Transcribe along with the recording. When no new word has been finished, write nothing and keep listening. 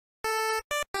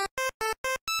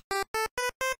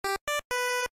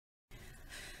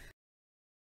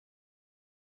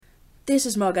This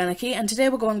is Morg Anarchy, and today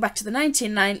we're going back to the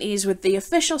 1990s with the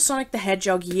official Sonic the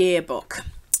Hedgehog yearbook.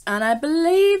 And I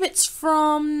believe it's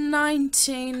from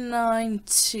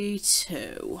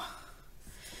 1992.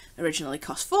 Originally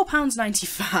cost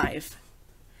 £4.95.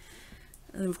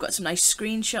 And we've got some nice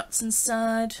screenshots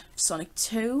inside. Sonic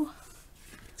 2.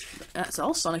 That's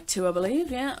all Sonic 2, I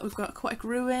believe, yeah. We've got Aquatic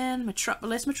Ruin,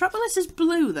 Metropolis. Metropolis is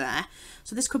blue there,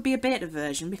 so this could be a beta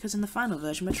version, because in the final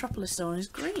version, Metropolis Stone is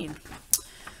green.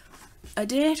 A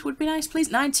date would be nice,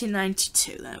 please.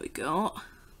 1992, there we go.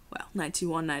 Well,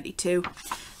 91, 92.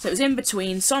 So it was in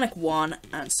between Sonic 1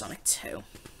 and Sonic 2.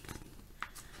 I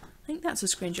think that's a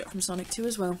screenshot from Sonic 2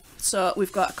 as well. So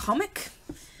we've got a comic.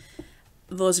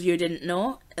 Those of you who didn't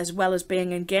know, as well as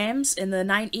being in games, in the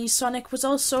 90s Sonic was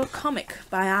also a comic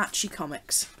by Archie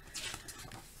Comics.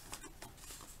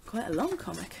 Quite a long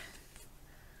comic.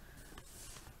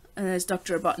 And there's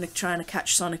Dr. Robotnik trying to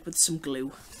catch Sonic with some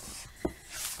glue.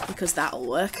 Because that'll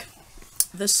work.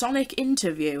 The Sonic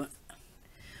interview.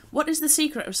 What is the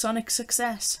secret of Sonic's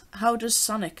success? How does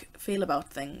Sonic feel about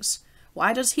things?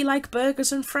 Why does he like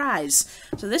burgers and fries?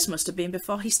 So this must have been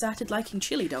before he started liking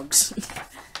chili dogs.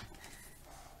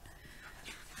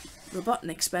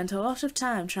 Robotnik spent a lot of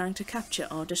time trying to capture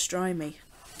or destroy me.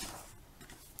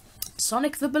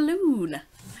 Sonic the Balloon.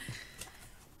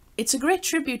 It's a great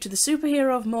tribute to the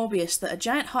superhero of Mobius that a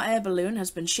giant hot air balloon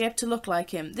has been shaped to look like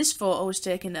him. This photo was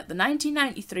taken at the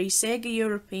 1993 Sega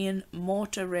European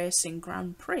Motor Racing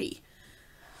Grand Prix.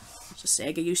 So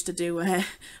Sega used to do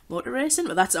motor racing,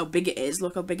 but that's how big it is.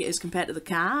 Look how big it is compared to the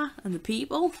car and the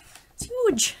people. It's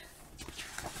huge.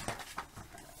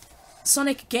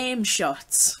 Sonic Game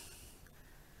Shots.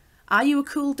 Are you a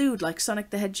cool dude like Sonic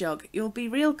the Hedgehog? You'll be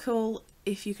real cool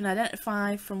if you can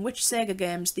identify from which Sega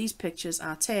games these pictures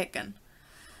are taken.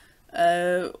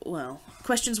 Well,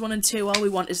 questions 1 and 2, all we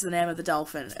want is the name of the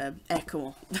dolphin.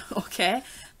 Echo. Okay,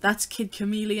 that's Kid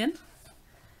Chameleon.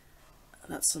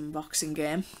 That's some boxing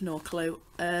game, no clue.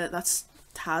 That's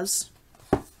Taz.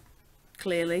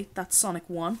 Clearly, that's Sonic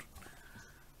 1.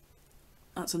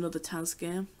 That's another Taz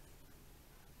game.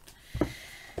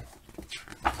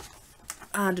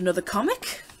 And another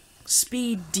comic.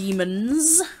 Speed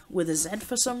Demons, with a Z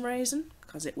for some reason,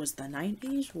 because it was the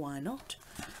 90s, why not?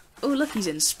 Oh look, he's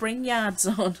in Spring Yard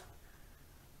Zone.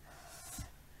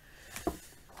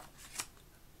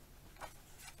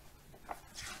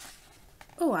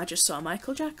 Oh, I just saw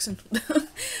Michael Jackson.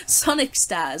 Sonic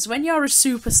Stars. When you're a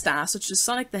superstar, such as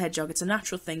Sonic the Hedgehog, it's a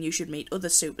natural thing you should meet other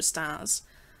superstars.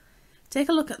 Take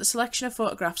a look at the selection of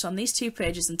photographs on these 2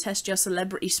 pages and test your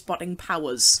celebrity spotting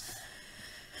powers.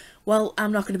 Well,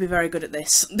 I'm not going to be very good at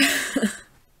this.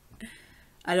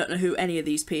 I don't know who any of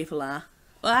these people are.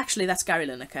 Well, actually, that's Gary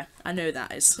Lineker. I know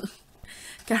that is.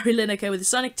 Gary Lineker with a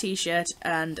Sonic t-shirt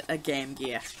and a Game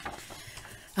Gear.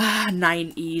 Ah,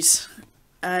 90s.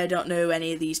 I don't know who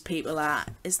any of these people are.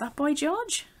 Is that Boy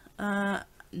George?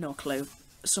 No clue.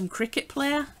 Some cricket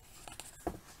player?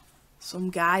 Some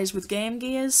guys with Game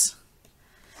Gears?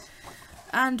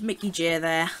 And Mickey J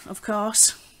there, of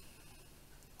course.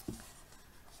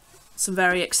 Some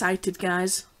very excited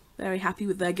guys. Very happy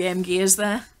with their Game Gears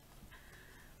there.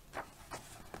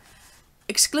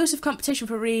 Exclusive competition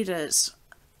for readers.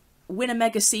 Win a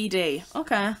Mega CD.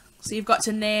 Okay, so you've got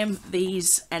to name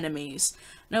these enemies.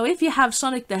 Now, if you have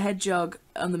Sonic the Hedgehog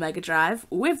on the Mega Drive,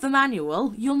 with the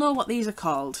manual, you'll know what these are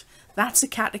called. That's a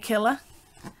Caterkiller.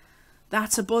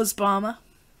 That's a Buzz Bomber.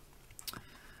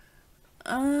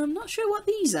 I'm not sure what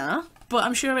these are, but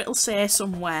I'm sure it'll say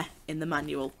somewhere in the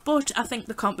manual. But I think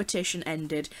the competition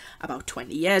ended about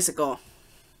 20 years ago,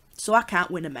 so I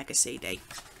can't win a Mega CD.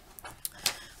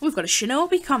 We've got a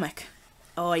Shinobi comic.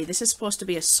 Oh, this is supposed to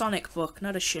be a Sonic book,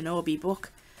 not a Shinobi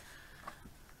book.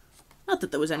 Not that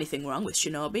there was anything wrong with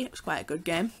Shinobi, it was quite a good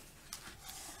game.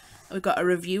 We've got a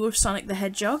review of Sonic the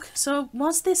Hedgehog. So,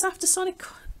 was this after Sonic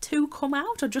 2 come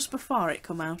out, or just before it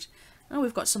come out? Oh,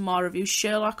 we've got some more reviews.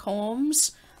 Sherlock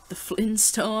Holmes, The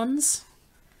Flintstones,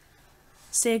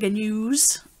 Sega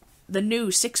News, the new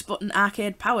 6-button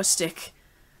arcade power stick,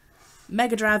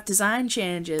 Mega Drive design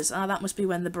changes. Ah, that must be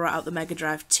when they brought out the Mega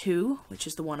Drive 2, which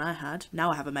is the one I had.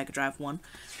 Now I have a Mega Drive 1.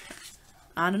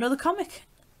 And another comic.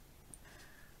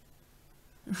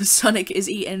 Sonic is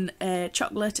eating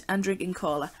chocolate and drinking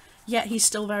cola. Yet he's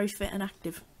still very fit and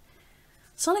active.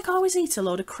 Sonic always eats a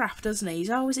load of crap, doesn't he?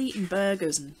 He's always eating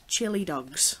burgers and chili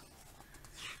dogs.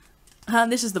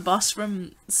 And this is the boss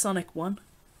from Sonic 1.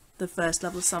 The first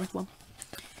level of Sonic 1.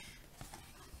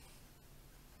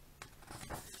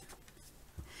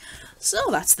 So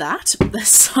that's that. The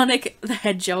Sonic the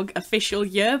Hedgehog official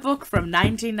yearbook from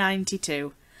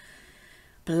 1992.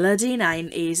 Bloody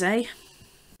 90s, eh?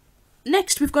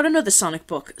 Next, we've got another Sonic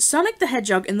book, Sonic the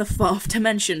Hedgehog in the Fourth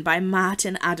Dimension by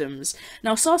Martin Adams.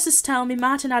 Now, sources tell me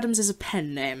Martin Adams is a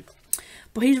pen name,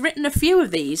 but he's written a few of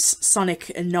these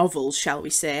Sonic novels, shall we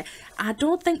say. I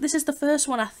don't think this is the first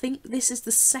one, I think this is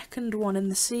the second one in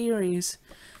the series.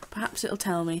 Perhaps it'll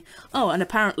tell me. Oh, and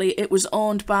apparently it was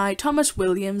owned by Thomas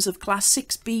Williams of Class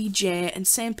 6BJ in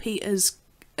St. Peter's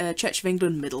Church of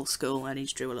England Middle School, and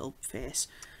he's drew a little face.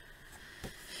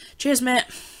 Cheers, mate.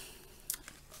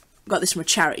 Got this from a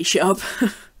charity shop.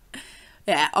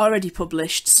 Yeah, already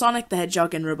published. Sonic the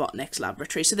Hedgehog in Robotnik's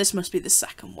Laboratory, so this must be the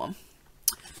second one.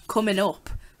 Coming up,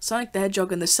 Sonic the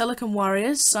Hedgehog and the Silicon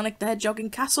Warriors, Sonic the Hedgehog in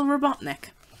Castle Robotnik.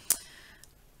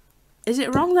 Is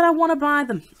it wrong that I want to buy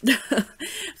them?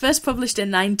 First published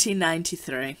in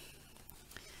 1993.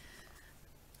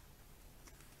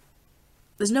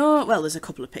 There's no, well, there's a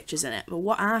couple of pictures in it, but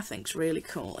what I think's really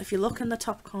cool, if you look in the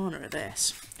top corner of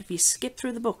this, if you skip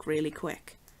through the book really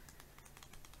quick,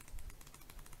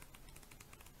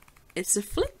 it's a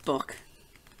flip book.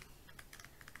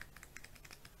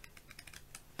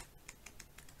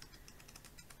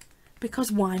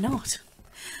 Because why not?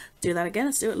 Do that again,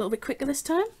 let's do it a little bit quicker this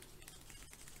time.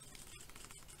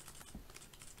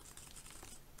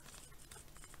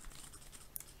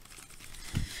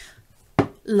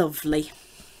 Lovely.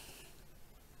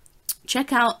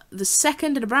 Check out the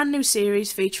second in a brand new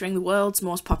series featuring the world's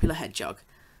most popular hedgehog.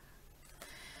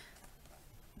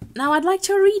 Now I'd like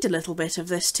to read a little bit of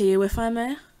this to you, if I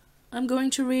may. I'm going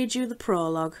to read you the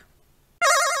prologue.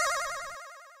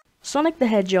 Sonic the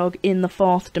Hedgehog in the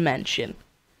Fourth Dimension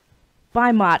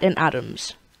by Martin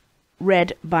Adams.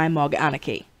 Read by Mog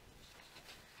Anarchy.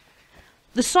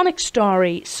 The Sonic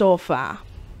story so far.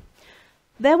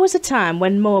 There was a time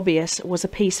when Mobius was a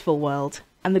peaceful world,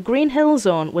 and the Green Hill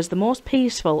Zone was the most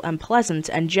peaceful and pleasant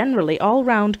and generally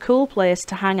all-round cool place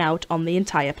to hang out on the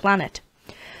entire planet.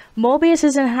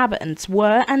 Mobius's inhabitants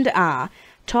were and are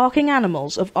talking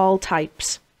animals of all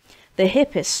types. The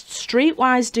hippest,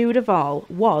 streetwise dude of all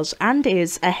was and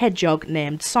is a hedgehog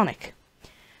named Sonic.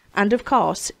 And of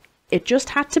course, it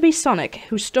just had to be Sonic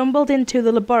who stumbled into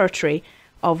the laboratory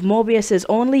of Mobius's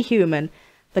only human,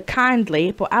 the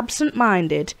kindly but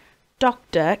absent-minded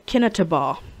Dr.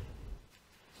 Kinatabar.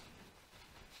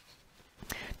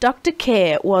 Dr.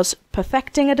 K was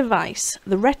perfecting a device,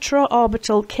 the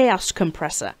retro-orbital chaos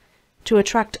compressor, to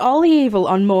attract all the evil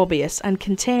on Mobius and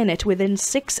contain it within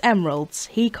 6 emeralds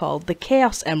he called the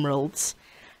Chaos Emeralds.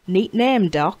 Neat name,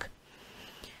 Doc.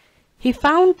 He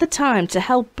found the time to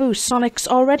help boost Sonic's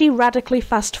already radically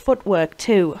fast footwork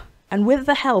too, and with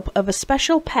the help of a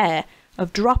special pair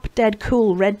of drop-dead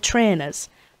cool red trainers,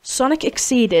 Sonic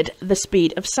exceeded the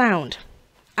speed of sound.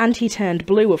 And he turned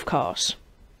blue, of course.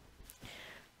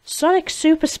 Sonic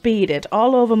super-speeded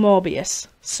all over Mobius,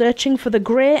 searching for the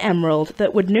grey emerald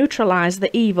that would neutralise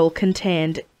the evil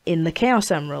contained in the Chaos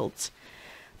Emeralds.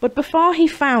 But before he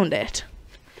found it,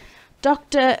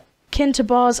 Dr.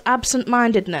 Kintabar's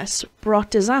absent-mindedness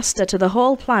brought disaster to the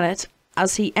whole planet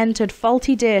as he entered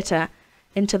faulty data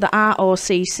into the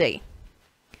ROCC.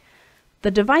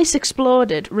 The device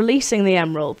exploded, releasing the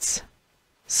emeralds,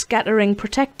 scattering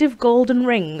protective golden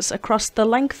rings across the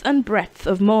length and breadth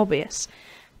of Mobius,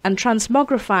 and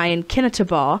transmogrifying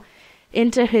Kinatabar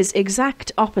into his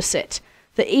exact opposite,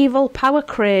 the evil,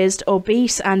 power-crazed,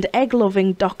 obese and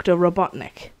egg-loving Dr.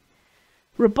 Robotnik.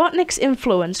 Robotnik's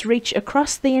influence reached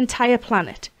across the entire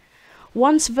planet.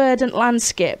 Once verdant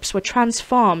landscapes were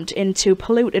transformed into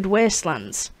polluted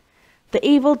wastelands. The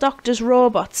evil Doctor's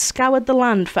robots scoured the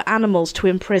land for animals to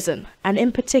imprison, and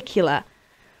in particular,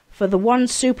 for the one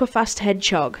super-fast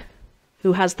hedgehog,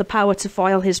 who has the power to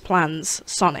foil his plans,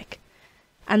 Sonic.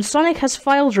 And Sonic has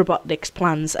foiled Robotnik's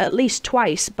plans at least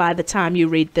twice by the time you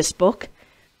read this book.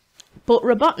 But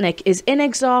Robotnik is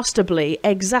inexhaustibly,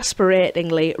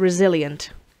 exasperatingly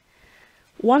resilient.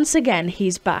 Once again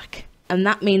he's back, and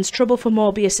that means trouble for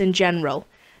Mobius in general,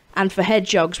 and for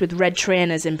hedgehogs with red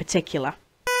trainers in particular.